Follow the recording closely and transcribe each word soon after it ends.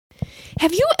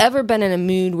Have you ever been in a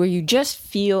mood where you just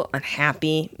feel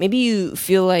unhappy? Maybe you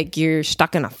feel like you're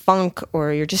stuck in a funk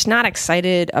or you're just not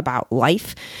excited about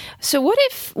life. So what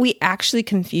if we actually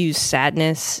confuse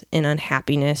sadness and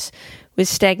unhappiness with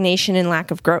stagnation and lack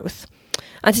of growth?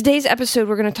 On today's episode,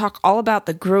 we're going to talk all about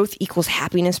the growth equals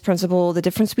happiness principle, the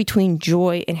difference between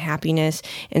joy and happiness,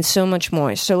 and so much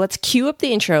more. So let's cue up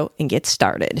the intro and get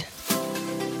started.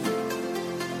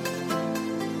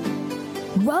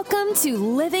 Welcome to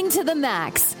Living to the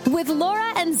Max with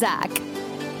Laura and Zach.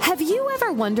 Have you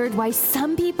ever wondered why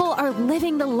some people are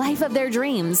living the life of their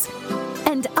dreams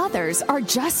and others are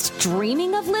just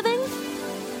dreaming of living?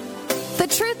 The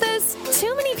truth is,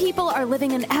 too many people are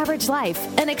living an average life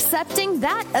and accepting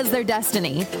that as their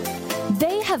destiny.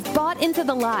 They have bought into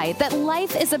the lie that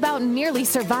life is about merely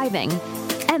surviving.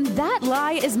 And that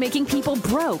lie is making people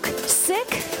broke,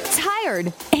 sick,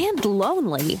 tired, and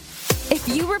lonely. If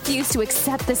you refuse to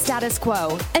accept the status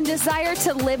quo and desire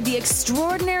to live the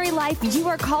extraordinary life you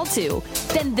are called to,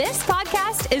 then this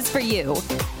podcast is for you.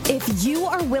 If you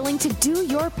are willing to do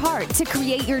your part to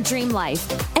create your dream life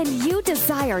and you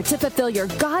desire to fulfill your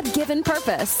God-given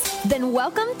purpose, then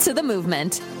welcome to the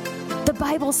movement. The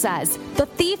Bible says, the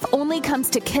thief only comes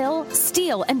to kill,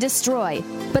 steal, and destroy,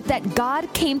 but that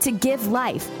God came to give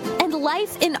life, and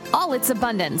life in all its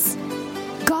abundance.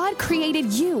 God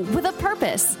created you with a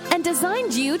purpose and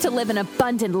designed you to live an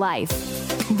abundant life.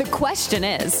 The question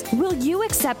is, will you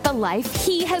accept the life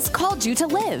He has called you to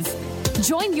live?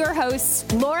 Join your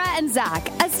hosts, Laura and Zach,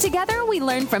 as together we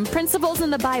learn from principles in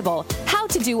the Bible how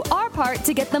to do our part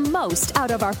to get the most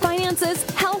out of our finances,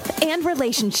 health, and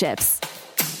relationships.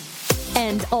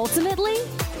 And ultimately,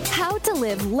 how to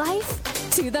live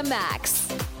life to the max.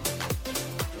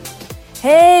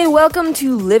 Hey, welcome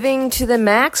to Living to the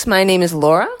Max. My name is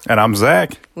Laura. And I'm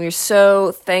Zach. We're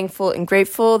so thankful and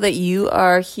grateful that you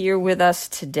are here with us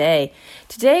today.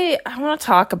 Today, I want to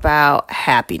talk about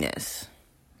happiness.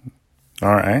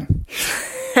 All right.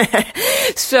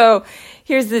 So,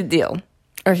 here's the deal,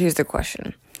 or here's the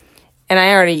question. And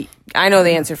I know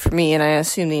the answer for me, and I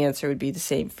assume the answer would be the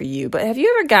same for you. But have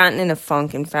you ever gotten in a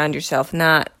funk and found yourself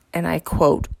not, and I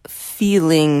quote,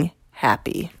 feeling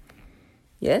happy?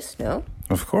 Yes? No?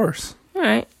 Of course. All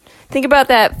right. Think about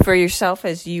that for yourself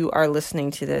as you are listening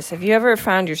to this. Have you ever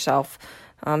found yourself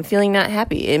feeling not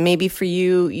happy? And maybe for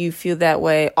you, you feel that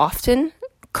way often,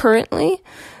 currently.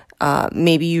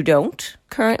 Maybe you don't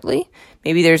currently.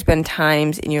 Maybe there's been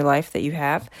times in your life that you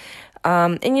have.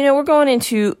 And we're going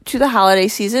into the holiday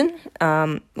season.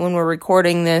 When we're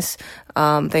recording this,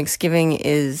 Thanksgiving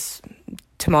is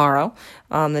tomorrow,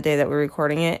 the day that we're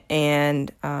recording it,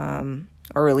 and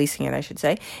or releasing it, I should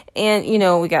say. And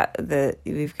we've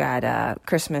got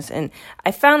Christmas, and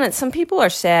I found that some people are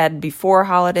sad before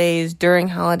holidays, during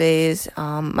holidays.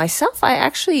 Myself, I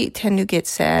actually tend to get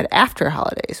sad after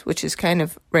holidays, which is kind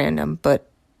of random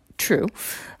but true.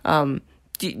 Have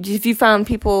you found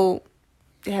people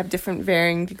have different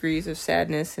varying degrees of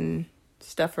sadness and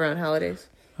stuff around holidays?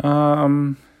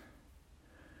 Yeah,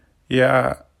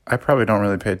 I probably don't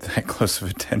really pay that close of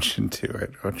attention to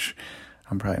it, which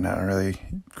I'm probably not a really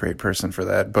great person for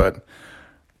that. But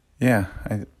yeah,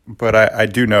 I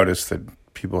do notice that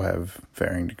people have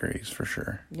varying degrees for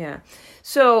sure. Yeah.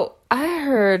 So I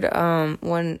heard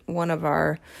one of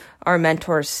our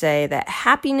mentors say that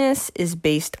happiness is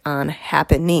based on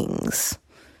happenings,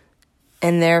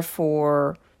 and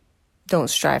therefore don't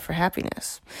strive for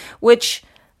happiness, which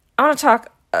I want to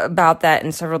talk about that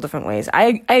in several different ways.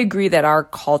 I agree that our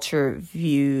cultural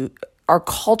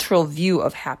view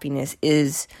of happiness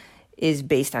is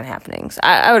based on happenings.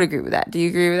 I would agree with that. Do you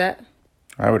agree with that?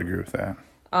 I would agree with that.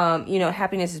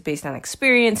 Happiness is based on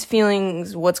experience,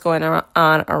 feelings, what's going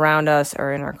on around us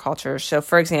or in our culture. So,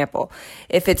 for example,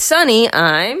 if it's sunny,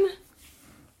 I'm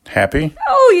happy.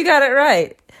 Oh, you got it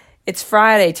right. It's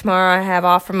Friday. Tomorrow I have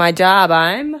off from my job.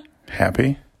 I'm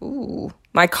happy. Ooh,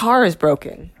 my car is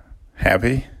broken.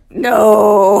 Happy?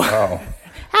 No. Oh.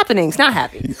 Happenings, not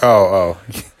happy. Oh.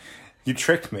 You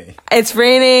tricked me. It's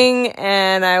raining,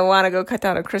 and I want to go cut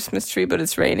down a Christmas tree, but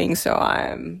it's raining, so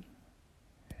I'm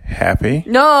happy?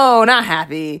 No, not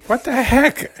happy. What the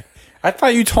heck? I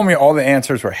thought you told me all the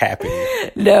answers were happy.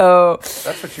 No.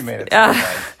 That's what you made it sound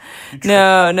like.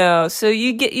 No. So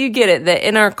you get it that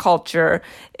in our culture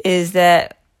is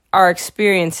that our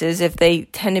experiences, if they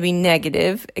tend to be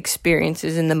negative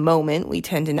experiences in the moment, we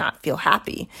tend to not feel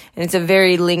happy. And it's a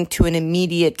very linked to an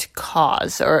immediate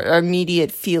cause or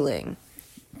immediate feeling.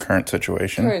 Current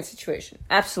situation.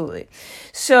 Absolutely.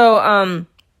 So,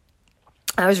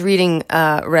 I was reading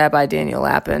Rabbi Daniel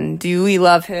Lapin. Do we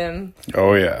love him?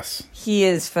 Oh, yes. He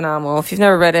is phenomenal. If you've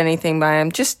never read anything by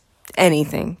him, just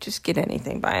anything. Just get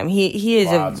anything by him. He is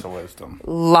Lots of wisdom.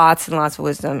 Lots and lots of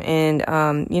wisdom. And,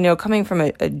 coming from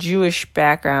a Jewish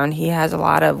background, he has a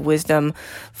lot of wisdom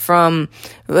from,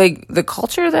 like, the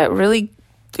culture that really,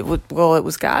 it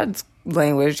was God's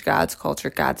language, God's culture,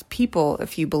 God's people,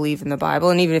 if you believe in the Bible.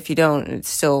 And even if you don't, it's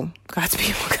still God's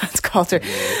people, God's culture.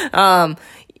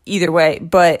 Either way.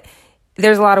 But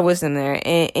there's a lot of wisdom there.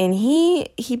 And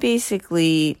he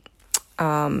basically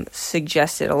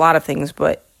suggested a lot of things,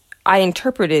 but I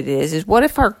interpreted it is what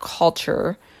if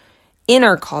in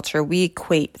our culture, we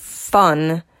equate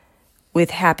fun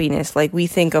with happiness? Like, we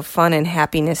think of fun and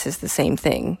happiness as the same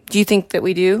thing. Do you think that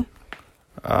we do?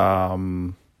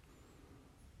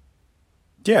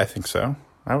 Yeah, I think so.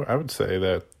 I would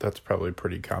say that's probably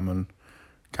pretty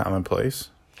commonplace.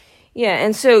 Yeah,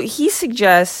 and so he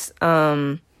suggests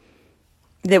that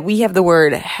we have the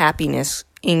word happiness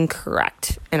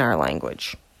incorrect in our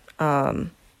language,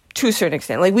 to a certain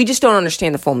extent. Like, we just don't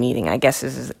understand the full meaning, I guess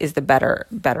is the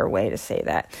better way to say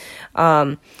that.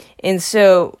 And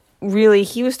so really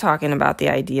he was talking about the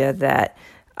idea that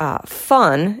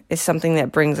fun is something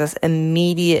that brings us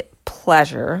immediate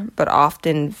pleasure, but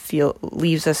often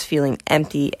leaves us feeling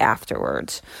empty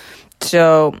afterwards.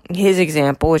 So his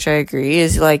example, which I agree,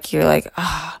 is like, you're like,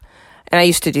 and I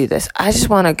used to do this. I just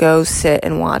want to go sit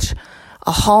and watch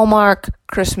a Hallmark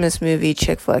Christmas movie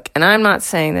chick flick. And I'm not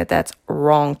saying that that's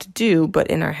wrong to do, but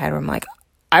in our head, I'm like,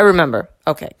 I remember.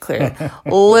 Okay, clearly.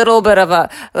 A little bit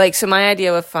of so my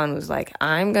idea of fun was like,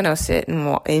 I'm going to sit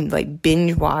and like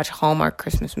binge watch Hallmark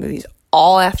Christmas movies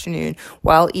all afternoon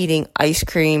while eating ice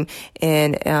cream.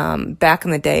 And back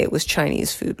in the day, it was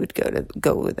Chinese food would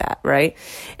go with that, right?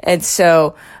 And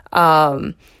so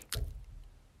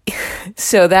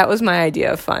so that was my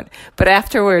idea of fun. But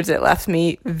afterwards, it left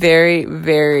me very,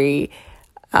 very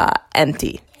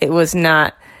empty. It was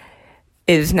not.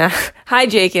 Hi,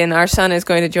 Jakin. Our son is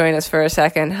going to join us for a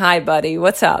second. Hi, buddy.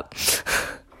 What's up?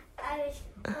 I was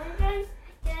wondering,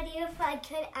 Daddy, if I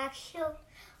could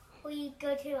actually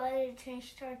go to other train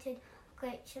store to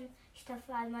get some stuff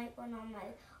I might want on my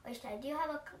list. I do have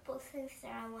a couple things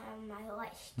that I want on my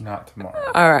list. Not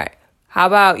tomorrow. All right. How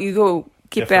about you go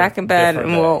get back in bed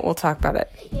and we'll talk about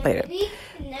it later. Maybe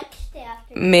the next day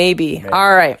after. Maybe.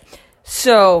 All right.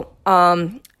 So,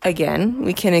 again,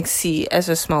 we can see as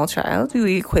a small child,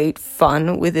 we equate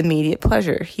fun with immediate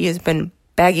pleasure. He has been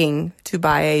begging to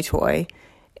buy a toy,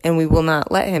 and we will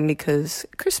not let him because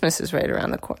Christmas is right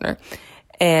around the corner.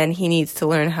 And he needs to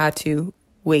learn how to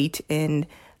wait and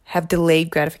have delayed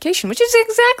gratification, which is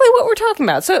exactly what we're talking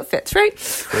about. So it fits, right?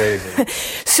 Crazy.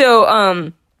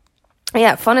 So,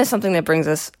 yeah, fun is something that brings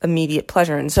us immediate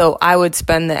pleasure. And so I would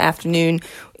spend the afternoon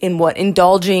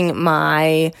indulging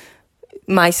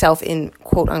myself in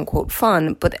quote unquote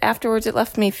fun, but afterwards it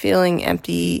left me feeling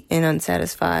empty and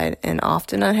unsatisfied and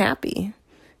often unhappy.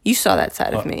 You saw that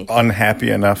side of me. Unhappy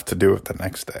enough to do it the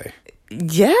next day.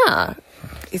 Yeah.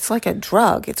 It's like a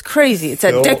drug. It's crazy. It's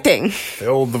addicting.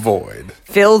 Fill the void.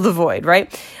 Fill the void, right?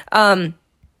 But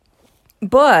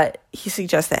he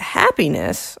suggests that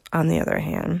happiness, on the other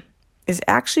hand, is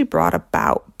actually brought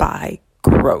about by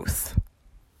growth.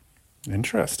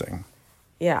 Interesting.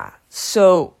 Yeah.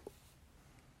 So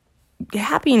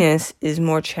happiness is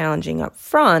more challenging up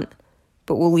front,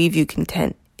 but will leave you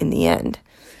content in the end.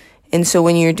 And so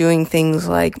when you're doing things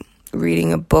like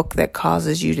reading a book that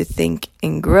causes you to think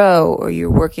and grow, or you're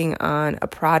working on a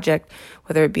project,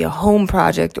 whether it be a home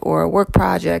project or a work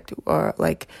project or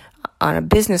like on a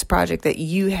business project that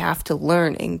you have to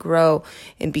learn and grow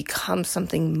and become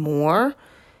something more,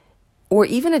 or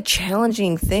even a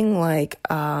challenging thing like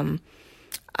I'm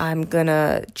going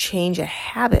to change a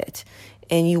habit,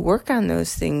 and you work on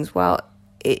those things while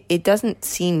it doesn't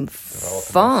seem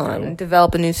fun.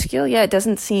 Develop a new skill. Yeah, it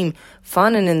doesn't seem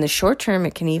fun. And in the short term,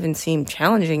 it can even seem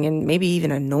challenging and maybe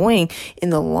even annoying. In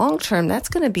the long term, that's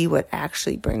going to be what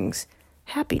actually brings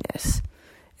happiness.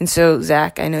 And so,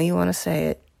 Zach, I know you want to say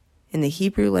it. In the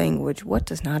Hebrew language, what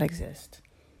does not exist?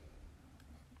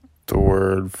 The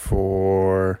word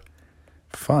for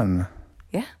fun.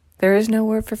 Yeah, there is no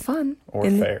word for fun. Or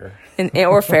fair.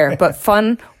 Or fair, but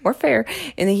fun or fair.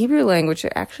 In the Hebrew language,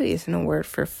 there actually isn't a word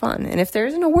for fun. And if there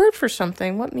isn't a word for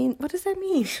something, what does that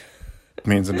mean? It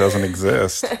means it doesn't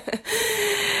exist.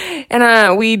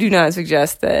 And we do not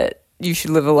suggest that you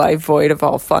should live a life void of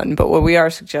all fun. But what we are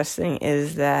suggesting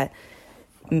is that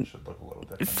we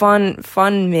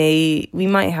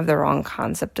might have the wrong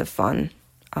concept of fun.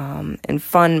 And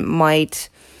fun might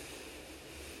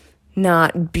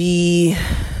not be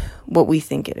what we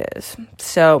think it is.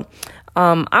 So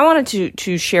I wanted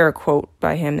to share a quote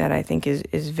by him that I think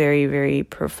is very, very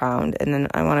profound. And then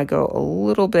I want to go a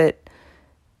little bit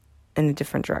in a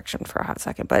different direction for a hot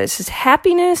second. But it says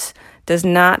happiness does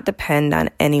not depend on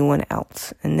anyone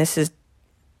else. And this is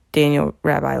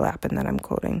Rabbi Lapin that I'm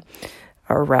quoting,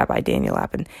 or Rabbi Daniel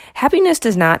Lapin. Happiness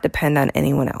does not depend on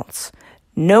anyone else.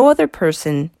 No other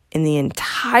person in the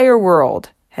entire world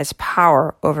has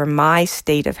power over my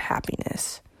state of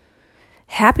happiness.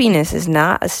 Happiness is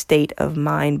not a state of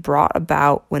mind brought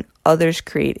about when others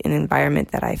create an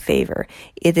environment that I favor.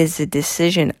 It is a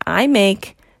decision I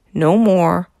make, no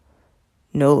more,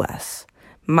 no less.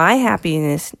 My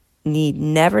happiness need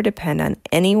never depend on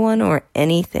anyone or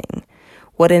anything.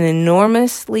 What an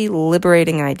enormously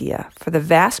liberating idea. For the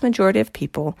vast majority of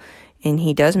people, and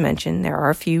he does mention there are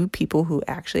a few people who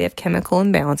actually have chemical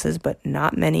imbalances, but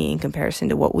not many in comparison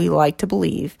to what we like to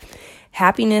believe,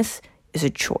 happiness is a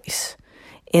choice.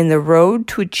 And the road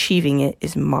to achieving it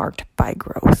is marked by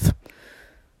growth.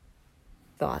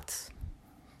 Thoughts?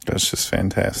 That's just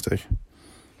fantastic.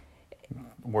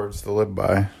 Words to live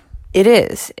by. It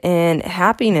is. And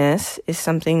happiness is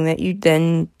something that you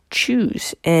then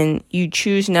choose. And you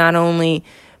choose not only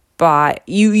by,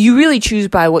 you really choose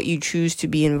by what you choose to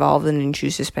be involved in and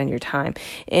choose to spend your time.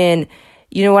 And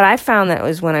you know what I found that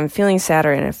was when I'm feeling sad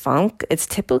or in a funk, it's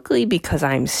typically because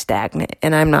I'm stagnant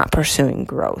and I'm not pursuing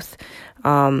growth.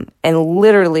 And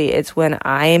literally it's when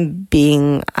I am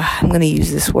being, I'm going to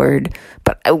use this word,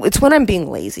 but it's when I'm being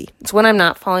lazy. It's when I'm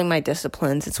not following my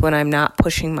disciplines. It's when I'm not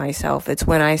pushing myself. It's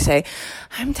when I say,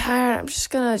 I'm tired. I'm just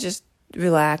going to just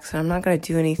relax. I'm not going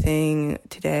to do anything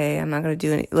today. I'm not going to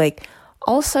do any, like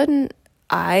all of a sudden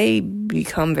I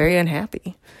become very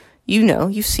unhappy. You know,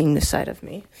 you've seen this side of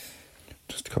me.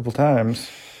 Just a couple times.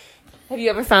 Have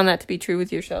you ever found that to be true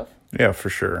with yourself? Yeah, for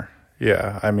sure.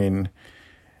 Yeah. I mean,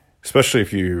 especially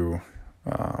if you,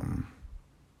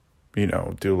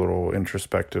 do a little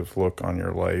introspective look on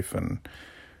your life and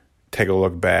take a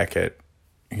look back at,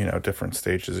 different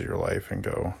stages of your life and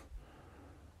go,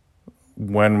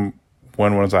 when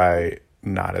was I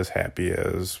not as happy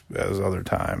as other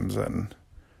times? And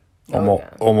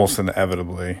almost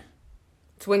inevitably.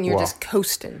 It's when you're just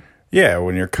coasting. Yeah,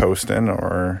 when you're coasting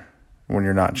or when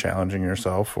you're not challenging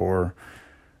yourself or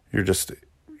you're just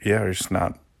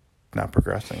not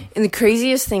progressing. And the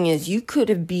craziest thing is you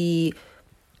could be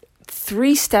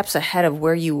 3 steps ahead of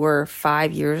where you were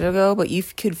 5 years ago, but you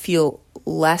could feel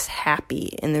less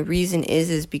happy. And the reason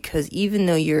is because even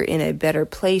though you're in a better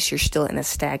place, you're still in a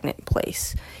stagnant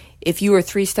place. If you were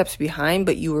 3 steps behind,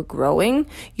 but you were growing,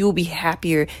 you will be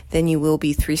happier than you will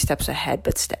be 3 steps ahead,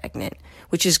 but stagnant,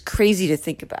 which is crazy to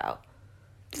think about.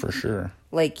 For sure.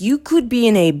 Like you could be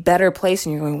in a better place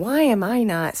and you're going, why am I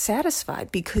not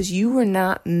satisfied? Because you were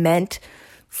not meant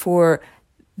for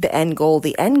the end goal.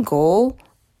 The end goal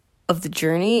of the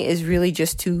journey is really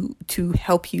just to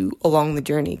help you along the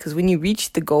journey. Because when you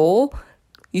reach the goal,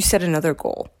 you set another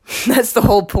goal. That's the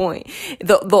whole point.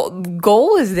 The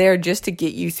goal is there just to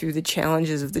get you through the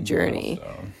challenges of the journey.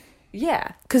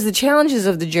 Yeah, because the challenges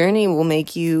of the journey will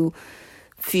make you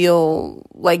feel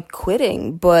like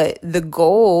quitting, but the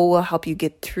goal will help you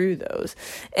get through those.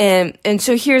 And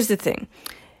so here's the thing.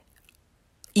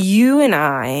 You and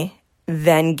I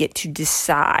then get to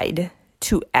decide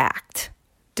to act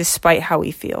despite how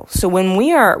we feel. So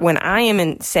when I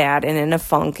am sad and in a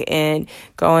funk and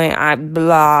going,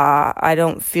 I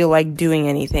don't feel like doing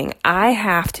anything, I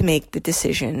have to make the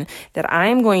decision that I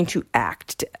am going to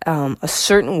act a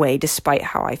certain way despite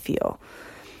how I feel.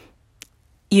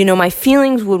 My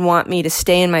feelings would want me to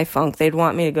stay in my funk. They'd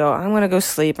want me to go, I'm going to go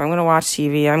sleep. I'm going to watch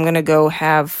TV. I'm going to go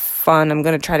have fun. I'm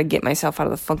going to try to get myself out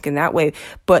of the funk in that way.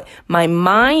 But my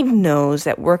mind knows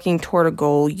that working toward a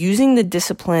goal, using the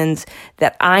disciplines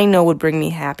that I know would bring me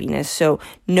happiness. So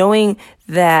knowing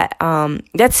that,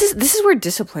 this is where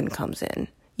discipline comes in,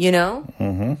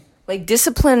 Mm-hmm. Like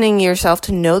disciplining yourself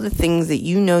to know the things that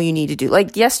you know you need to do.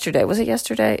 Like yesterday. Was it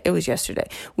yesterday? It was yesterday.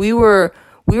 We were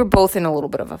both in a little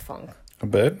bit of a funk. A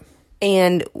bit.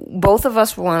 And both of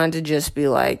us wanted to just be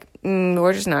like,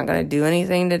 we're just not going to do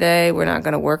anything today. We're not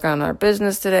going to work on our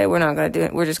business today. We're not going to do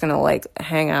it. We're just going to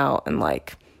hang out and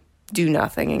do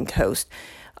nothing and coast.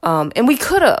 And we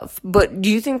could have, but do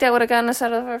you think that would have gotten us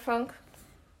out of our funk?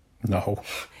 No,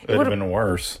 it would have been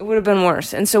worse. It would have been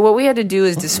worse. And so what we had to do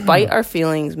is, despite our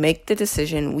feelings, make the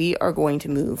decision, we are going to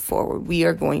move forward. We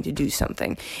are going to do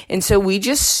something. And so we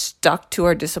just stuck to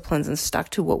our disciplines and stuck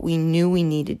to what we knew we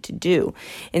needed to do.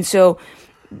 And so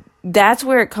that's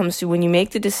where it comes to when you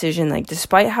make the decision,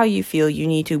 despite how you feel, you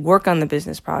need to work on the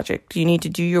business project. You need to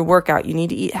do your workout. You need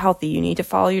to eat healthy. You need to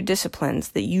follow your disciplines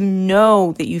that you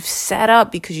know that you've set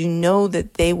up because you know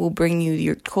that they will bring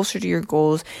you closer to your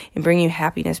goals and bring you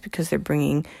happiness because they're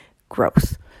bringing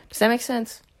growth. Does that make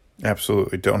sense?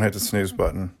 Absolutely. Don't hit the snooze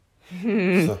button.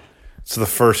 So it's the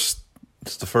first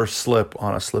slip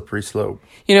on a slippery slope.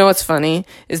 You know what's funny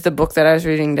is the book that I was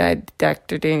reading,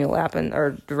 Dr. Daniel Lapin,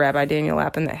 or Rabbi Daniel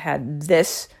Lapin, that had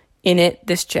this in it,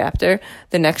 this chapter.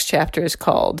 The next chapter is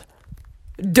called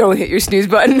 "Don't Hit Your Snooze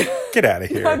Button." Get out of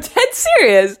here. I'm dead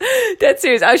serious. Dead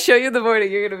serious. I'll show you in the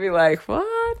morning. You're going to be like,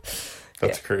 what?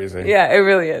 That's crazy. Yeah, it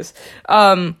really is.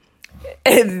 And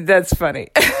that's funny.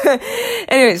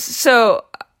 Anyways, so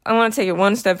I want to take it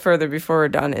one step further before we're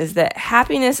done, is that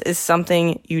happiness is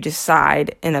something you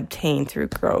decide and obtain through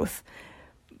growth.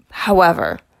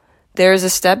 However, there is a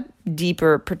step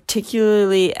deeper,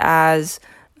 particularly as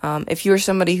if you're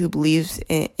somebody who believes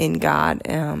in God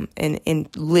and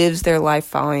lives their life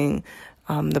following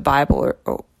the Bible,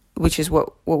 or which is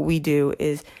what we do,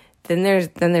 is then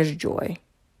there's joy.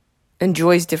 And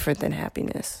joy is different than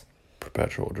happiness.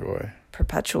 Perpetual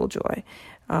joy.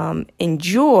 In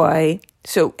joy,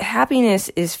 so happiness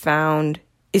is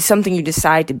something you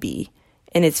decide to be,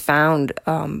 and it's found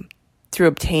through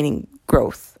obtaining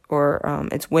growth, or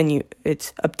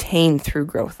it's obtained through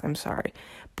growth. I'm sorry,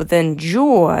 but then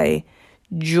joy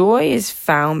is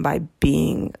found by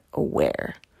being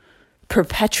aware,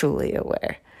 perpetually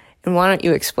aware. And why don't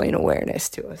you explain awareness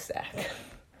to us, Zach?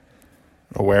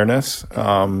 Awareness.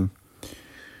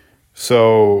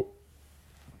 So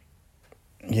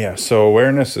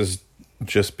awareness is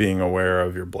just being aware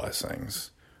of your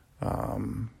blessings.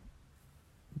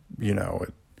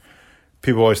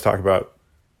 People always talk about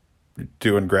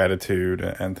doing gratitude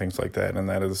and things like that, and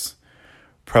that is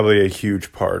probably a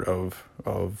huge part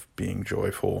of being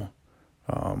joyful.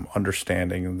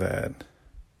 Understanding that,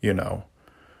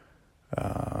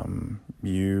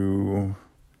 you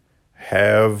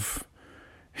have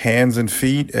hands and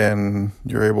feet and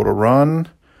you're able to run,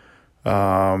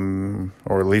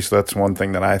 or at least that's one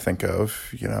thing that I think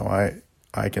of.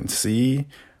 I can see,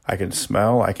 I can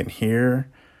smell, I can hear,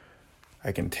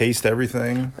 I can taste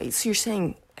everything. Wait, so you're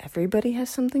saying everybody has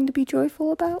something to be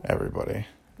joyful about? Everybody.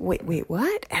 Wait,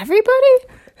 what? Everybody?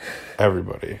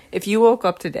 Everybody. If you woke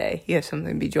up today, you have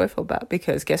something to be joyful about,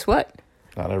 because guess what?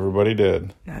 Not everybody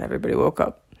did. Not everybody woke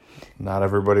up. Not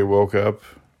everybody woke up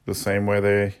the same way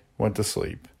they went to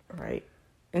sleep. Right.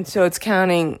 And so it's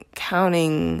counting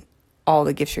all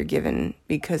the gifts you're given,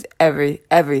 because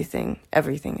everything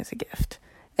is a gift.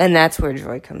 And that's where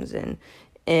joy comes in.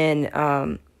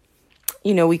 And,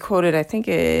 we quoted, I think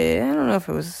it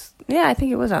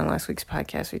was on last week's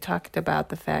podcast. We talked about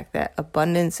the fact that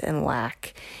abundance and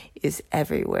lack is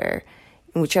everywhere.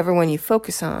 And whichever one you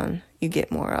focus on, you get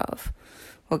more of.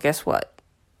 Well, guess what?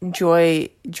 Joy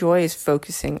is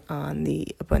focusing on the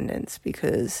abundance,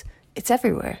 because it's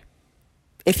everywhere.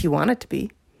 If you want it to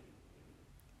be.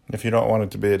 If you don't want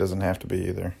it to be, it doesn't have to be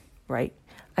either. Right.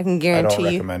 I can guarantee I don't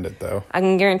recommend it, though. I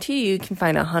can guarantee you can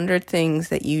find 100 things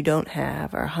that you don't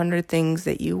have, or 100 things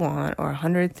that you want, or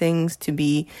 100 things to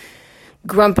be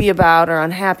grumpy about, or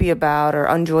unhappy about, or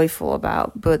unjoyful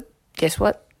about. But guess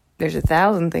what? There's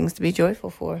 1,000 things to be joyful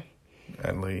for.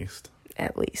 At least.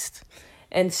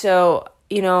 And so,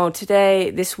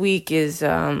 this week is,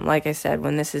 like I said,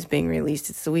 when this is being released,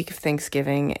 it's the week of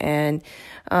Thanksgiving. And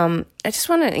I just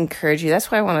want to encourage you.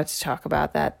 That's why I wanted to talk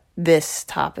about this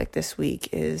topic this week,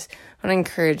 is I want to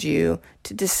encourage you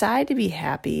to decide to be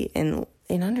happy and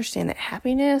understand that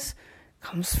happiness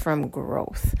comes from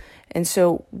growth. And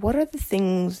so what are the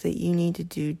things that you need to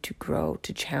do to grow,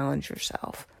 to challenge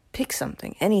yourself? Pick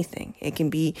something, anything. It can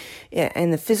be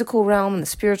in the physical realm, in the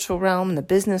spiritual realm, in the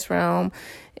business realm.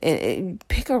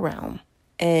 Pick a realm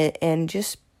and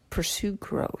just pursue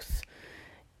growth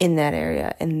in that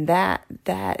area, and that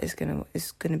is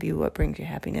gonna be what brings you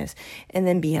happiness. And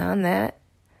then beyond that,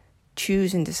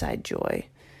 choose and decide joy.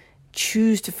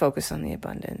 Choose to focus on the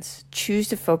abundance. Choose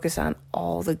to focus on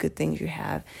all the good things you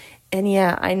have. And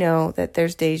yeah, I know that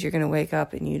there's days you're going to wake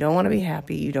up and you don't want to be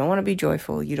happy. You don't want to be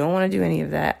joyful. You don't want to do any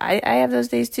of that. I have those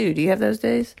days too. Do you have those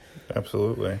days?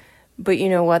 Absolutely. But you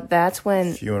know what? That's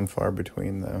when... Few and far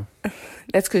between, though.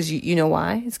 That's because you know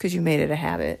why? It's because you made it a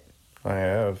habit. I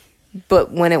have.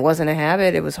 But when it wasn't a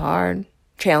habit, it was hard.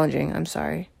 Challenging, I'm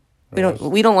sorry. We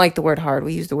don't like the word hard.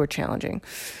 We use the word challenging.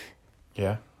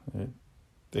 Yeah.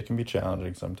 It can be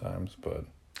challenging sometimes, but...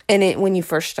 And when you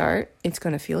first start, it's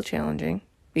going to feel challenging.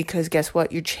 Because guess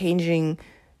what? You're changing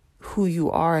who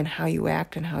you are and how you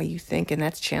act and how you think, and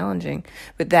that's challenging.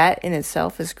 But that in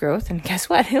itself is growth, and guess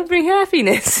what? It'll bring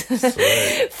happiness.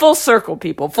 Full circle,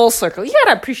 people. Full circle. You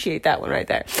gotta appreciate that one right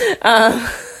there.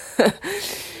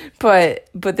 But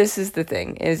this is the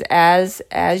thing: is as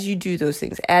you do those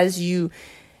things, and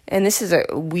this is a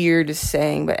weird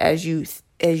saying, but as you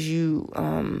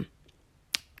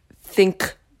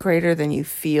think greater than you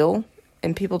feel,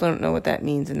 And people don't know what that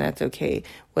means, and that's okay.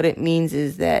 What it means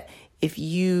is that if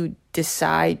you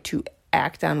decide to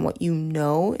act on what you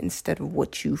know instead of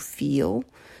what you feel,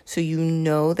 so you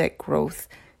know that growth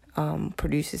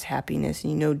produces happiness,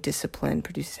 and you know discipline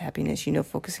produces happiness, you know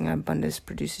focusing on abundance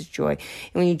produces joy.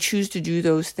 And when you choose to do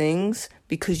those things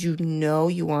because you know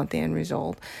you want the end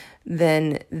result,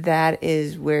 then that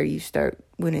is where you start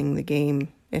winning the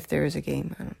game, if there is a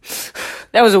game. I don't know.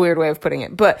 That was a weird way of putting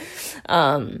it, but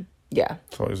yeah.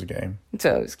 It's always a game. It's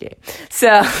always a game.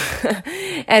 So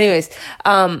anyways,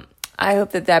 I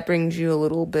hope that brings you a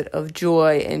little bit of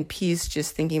joy and peace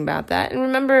just thinking about that. And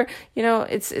remember,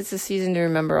 it's a season to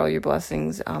remember all your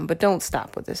blessings, but don't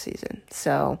stop with this season.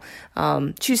 So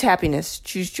choose happiness,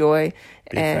 choose joy,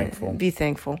 and be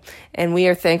thankful. And we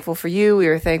are thankful for you. We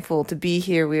are thankful to be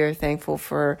here. We are thankful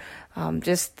for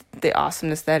just the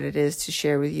awesomeness that it is to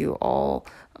share with you all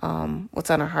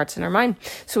what's on our hearts and our mind.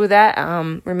 So with that,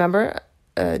 remember,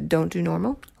 don't do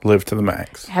normal. Live to the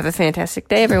max. Have a fantastic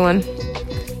day, everyone.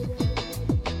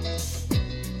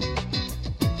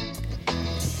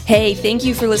 Hey, thank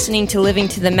you for listening to Living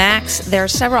to the Max. There are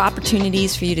several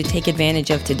opportunities for you to take advantage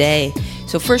of today.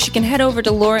 So first, you can head over to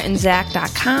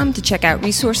lauraandzach.com to check out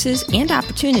resources and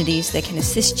opportunities that can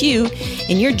assist you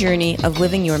in your journey of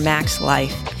living your max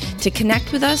life. To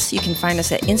connect with us, you can find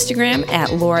us at Instagram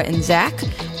at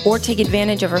lauraandzach, or take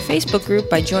advantage of our Facebook group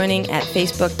by joining at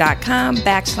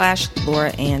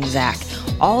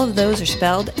facebook.com/lauraandzach. All of those are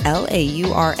spelled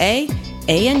LauraAndzak.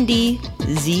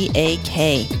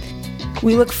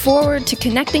 We look forward to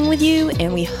connecting with you,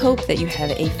 and we hope that you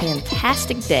have a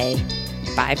fantastic day.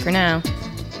 Bye for now.